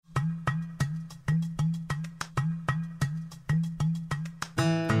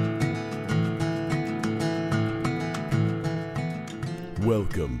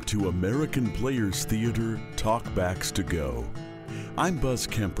Welcome to American Players Theater Talkbacks to Go. I'm Buzz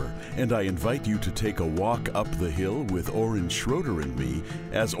Kemper, and I invite you to take a walk up the hill with Orange Schroeder and me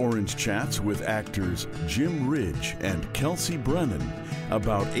as Orange chats with actors Jim Ridge and Kelsey Brennan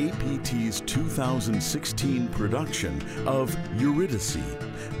about APT's 2016 production of Eurydice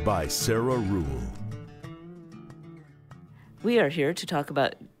by Sarah Ruhl. We are here to talk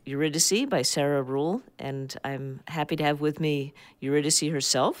about Eurydice by Sarah Ruhl, and I'm happy to have with me Eurydice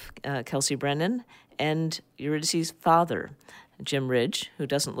herself, Kelsey Brennan, and Eurydice's father, Jim Ridge, who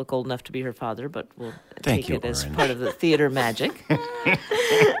doesn't look old enough to be her father, but we'll take it as part of the theater magic.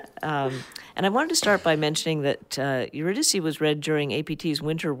 And I wanted to start by mentioning that Eurydice was read during APT's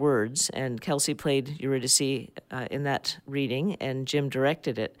Winter Words, and Kelsey played Eurydice in that reading, and Jim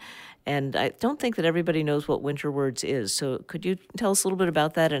directed it. And I don't think that everybody knows what Winter Words is. So could you tell us a little bit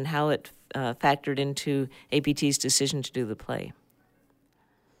about that and how it factored into APT's decision to do the play?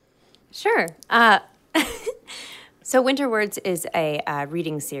 Sure. So Winter Words is a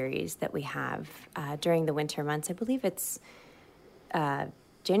reading series that we have during the winter months. I believe it's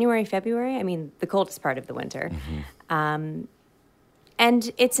January, February. I mean, the coldest part of the winter. Mm-hmm.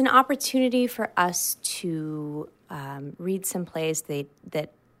 And it's an opportunity for us to read some plays that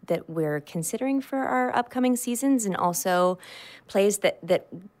we're considering for our upcoming seasons, and also plays that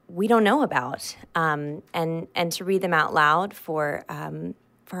we don't know about, and to read them out loud for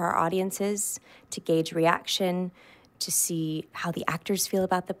our audiences, to gauge reaction, to see how the actors feel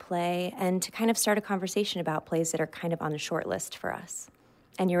about the play, and to kind of start a conversation about plays that are kind of on the short list for us.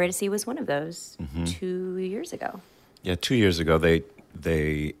 And Eurydice was one of those 2 years ago. Yeah, 2 years ago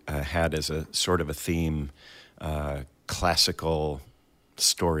they had as a sort of a theme classical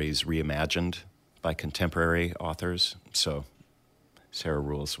stories reimagined by contemporary authors. So Sarah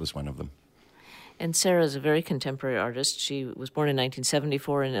Ruhl was one of them. And Sarah is a very contemporary artist. She was born in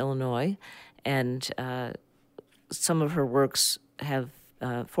 1974 in Illinois, and some of her works have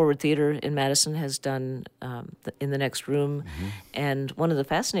Forward Theater in Madison has done In the Next Room. Mm-hmm. And one of the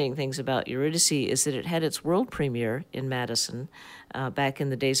fascinating things about Eurydice is that it had its world premiere in Madison back in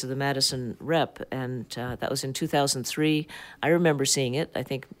the days of the Madison Rep, and that was in 2003. I remember seeing it. I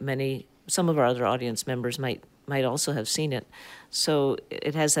think some of our other audience members might also have seen it. So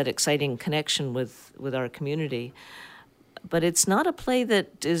it has that exciting connection with our community. But it's not a play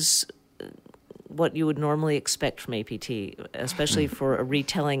that is what you would normally expect from APT, especially for a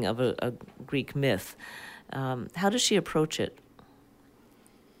retelling of a Greek myth. How does she approach it?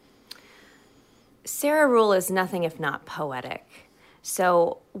 Sarah Ruhl is nothing if not poetic.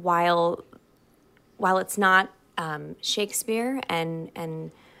 So while it's not Shakespeare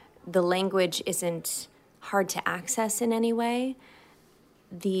and the language isn't hard to access in any way,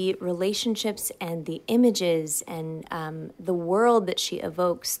 the relationships and the images and the world that she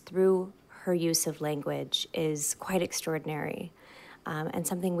evokes through her use of language is quite extraordinary, and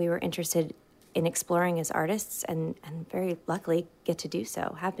something we were interested in exploring as artists, and very luckily get to do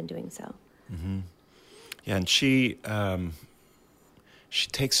so, have been doing so. Mm-hmm. Yeah, and she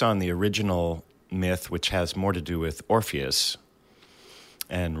takes on the original myth, which has more to do with Orpheus,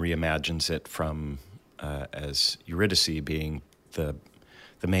 and reimagines it from as Eurydice being the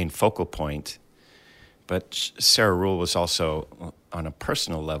main focal point. But Sarah Ruhl was also, on a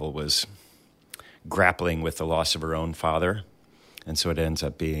personal level, was grappling with the loss of her own father, and so it ends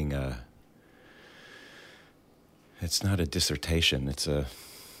up being it's not a dissertation,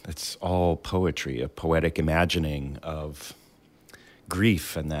 it's all poetry, a poetic imagining of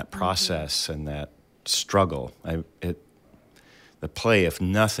grief and that process and that struggle. The play, if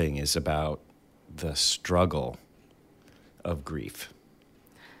nothing, is about the struggle of grief.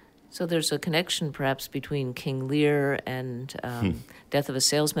 So there's a connection perhaps between King Lear and Death of a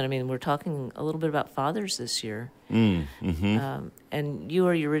Salesman. I mean, we're talking a little bit about fathers this year. Mm-hmm. And you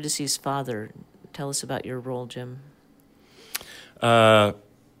are Eurydice's father. Tell us about your role, Jim.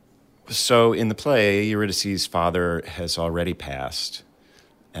 So in the play, Eurydice's father has already passed,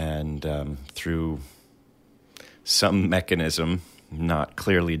 and through some mechanism not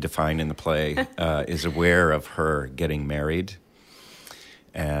clearly defined in the play, is aware of her getting married.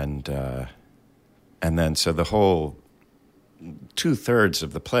 And then so the whole 2/3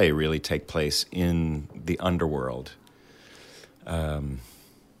 of the play really take place in the underworld,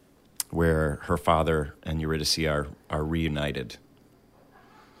 where her father and Eurydice are reunited.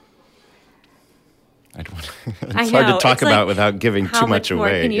 It's hard to talk about without giving too much away. How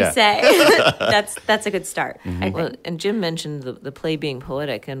much more can you say? That's a good start. Mm-hmm. Well, and Jim mentioned the play being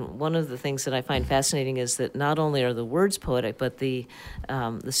poetic, and one of the things that I find fascinating is that not only are the words poetic, but the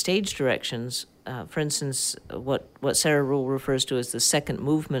stage directions for instance, what Sarah Ruhl refers to as the second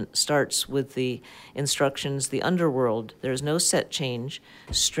movement starts with the instructions, the underworld, there is no set change,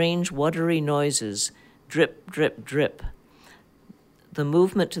 strange watery noises, drip, drip, drip. The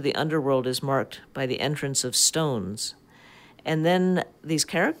movement to the underworld is marked by the entrance of stones. And then these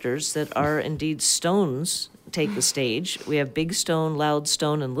characters that are indeed stones take the stage. We have Big Stone, Loud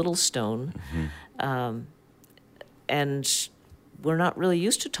Stone, and Little Stone. And we're not really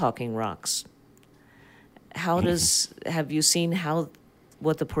used to talking rocks. Have you seen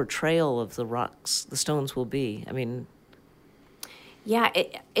what the portrayal of the rocks, the stones will be? I mean... Yeah,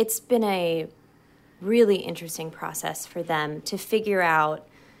 it's been a really interesting process for them to figure out.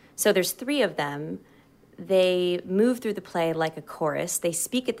 So there's 3 of them. They move through the play like a chorus. They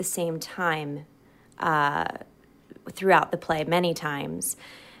speak at the same time throughout the play many times.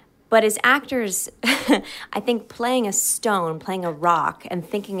 But as actors, I think playing a stone, playing a rock, and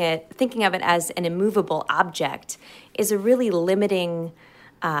thinking of it as an immovable object is a really limiting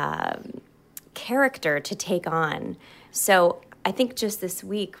character to take on. So I think just this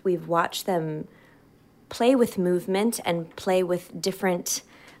week we've watched them play with movement and play with different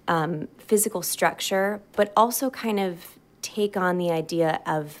physical structure, but also kind of take on the idea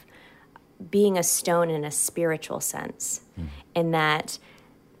of being a stone in a spiritual sense, in that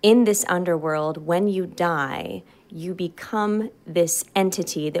in this underworld, when you die, you become this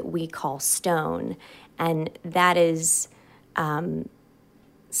entity that we call stone, and that is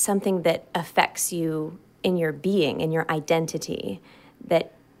something that affects you in your being, in your identity,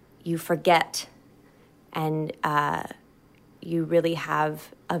 that you forget, and you really have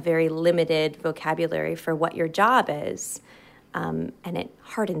a very limited vocabulary for what your job is, and it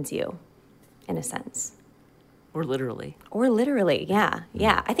hardens you, in a sense. Or literally. Or literally, yeah.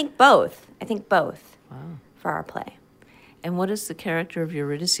 Yeah, I think both. Wow. For our play. And what is the character of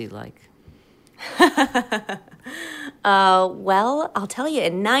Eurydice like? Well, I'll tell you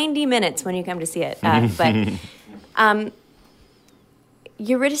in 90 minutes when you come to see it. But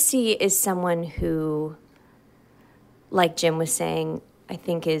Eurydice is someone who, like Jim was saying, I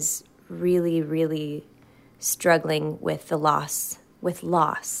think is really, really struggling with the loss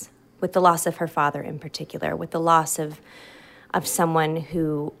of her father in particular, with the loss of someone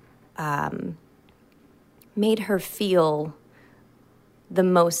who made her feel the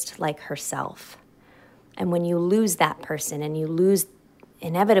most like herself. And when you lose that person and you lose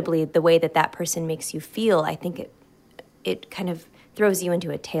inevitably the way that person makes you feel, I think it kind of throws you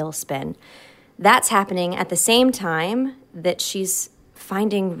into a tailspin. That's happening at the same time that she's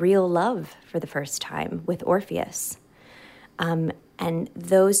finding real love for the first time with Orpheus. And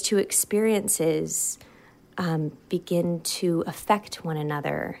those two experiences begin to affect one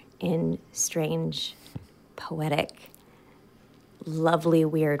another in strange, poetic, lovely,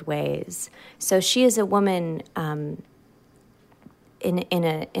 weird ways. So she is a woman in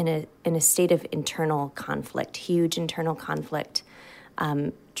a state of internal conflict, huge internal conflict,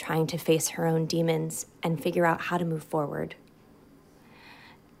 trying to face her own demons and figure out how to move forward.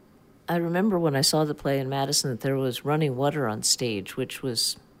 I remember when I saw the play in Madison that there was running water on stage, which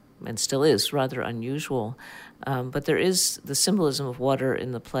was, and still is, rather unusual. But there is the symbolism of water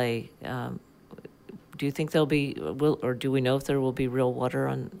in the play. Do you think or do we know if there will be real water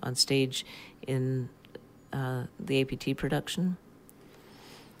on stage in the APT production?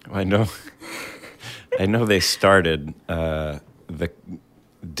 Well, I know they started, the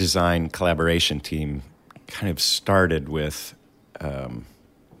design collaboration team kind of started with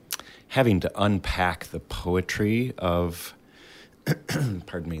having to unpack the poetry of,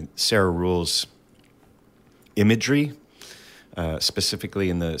 Sarah Ruhl's imagery, specifically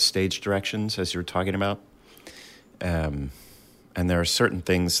in the stage directions, as you were talking about. And there are certain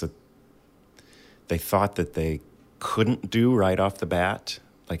things that they thought that they couldn't do right off the bat,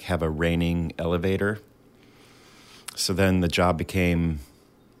 like have a raining elevator. So then the job became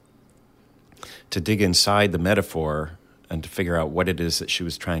to dig inside the metaphor and to figure out what it is that she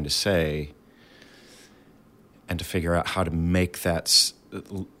was trying to say, and to figure out how to make that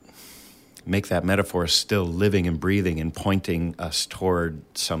metaphor still living and breathing and pointing us toward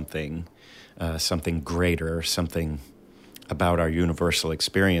something greater, something about our universal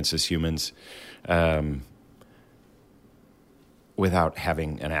experience as humans, without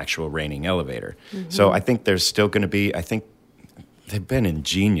having an actual raining elevator. Mm-hmm. So I think there's still going to be, I think they've been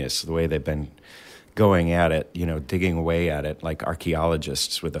ingenious the way they've been going at it, digging away at it like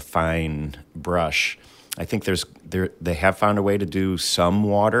archaeologists with a fine brush. I think they have found a way to do some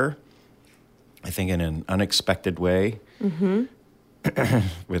water, I think in an unexpected way. Mm-hmm.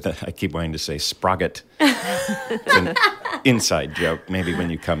 I keep wanting to say sprocket. inside joke. Maybe when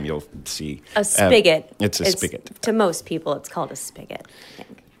you come, you'll see. A spigot. It's a spigot. To most people, it's called a spigot, I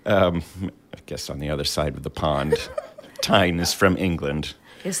think. I guess on the other side of the pond. Tyne is from England.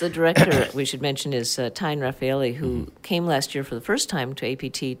 Yes, the director, we should mention, is Tyne Raffaelli, who came last year for the first time to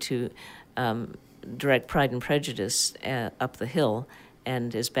APT to direct Pride and Prejudice Up the Hill,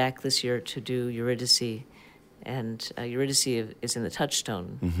 and is back this year to do Eurydice. And Eurydice is in the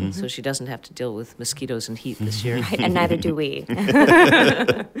Touchstone, so she doesn't have to deal with mosquitoes and heat this year. Right, and neither do we.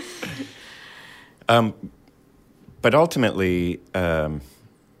 But ultimately, Tyne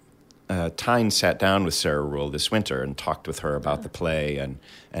sat down with Sarah Ruhl this winter and talked with her about the play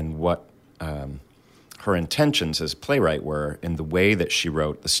and what her intentions as a playwright were in the way that she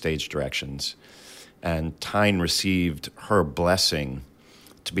wrote the stage directions. And Tyne received her blessing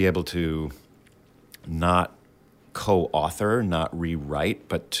to be able to not co-author, not rewrite,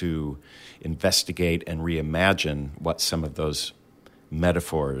 but to investigate and reimagine what some of those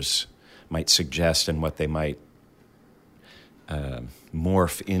metaphors might suggest and what they might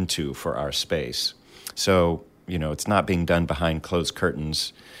morph into for our space. So, it's not being done behind closed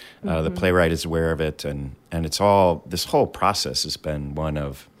curtains. The playwright is aware of it, and it's all, this whole process has been one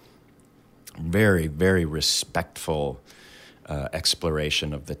of very, very respectful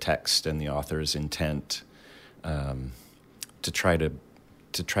exploration of the text and the author's intent to try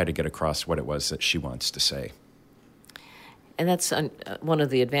to get across what it was that she wants to say. And that's one of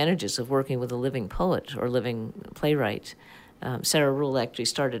the advantages of working with a living poet or living playwright. Sarah Ruhl actually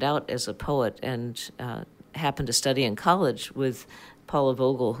started out as a poet and happened to study in college with Paula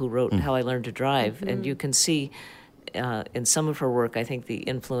Vogel, who wrote How I Learned to Drive. And you can see in some of her work, I think, the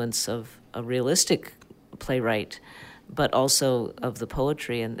influence of a realistic playwright, but also of the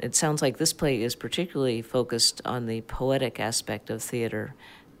poetry. And it sounds like this play is particularly focused on the poetic aspect of theater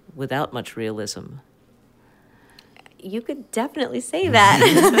without much realism. You could definitely say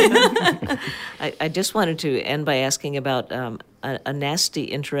that. I just wanted to end by asking about a nasty,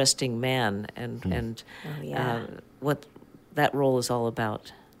 interesting man and what that role is all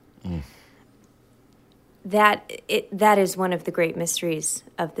about. That is one of the great mysteries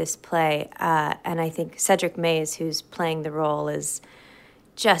of this play, and I think Cedric Mays, who's playing the role, is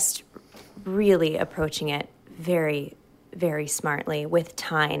just really approaching it very, very smartly with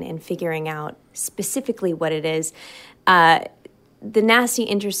Tyne and figuring out specifically what it is. The nasty,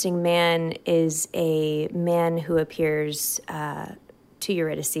 interesting man is a man who appears to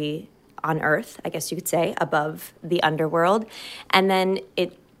Eurydice on Earth, I guess you could say, above the underworld, and then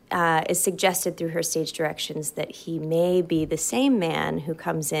it is suggested through her stage directions that he may be the same man who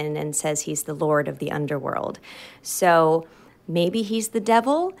comes in and says he's the lord of the underworld. So maybe he's the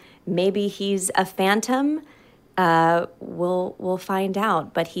devil, maybe he's a phantom. We'll find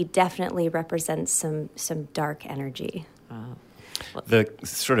out, but he definitely represents some dark energy. The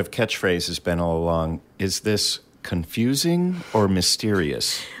sort of catchphrase has been all along, is this confusing or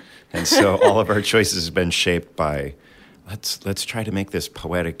mysterious? And so all of our choices have been shaped by let's try to make this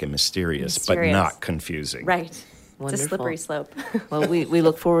poetic and mysterious. But not confusing. Right. Wonderful. It's a slippery slope. Well, we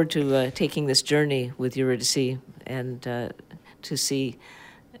look forward to taking this journey with Eurydice and to see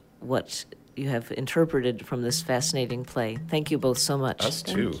what you have interpreted from this fascinating play. Thank you both so much. Us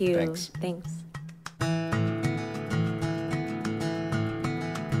too. Thank you. Thanks.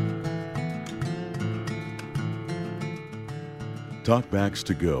 Talkbacks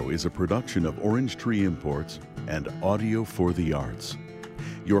to Go is a production of Orange Tree Imports and Audio for the Arts.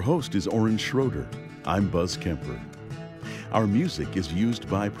 Your host is Orange Schroeder. I'm Buzz Kemper. Our music is used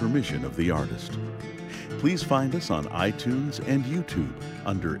by permission of the artist. Please find us on iTunes and YouTube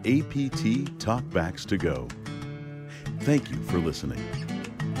under APT Talkbacks to Go. Thank you for listening.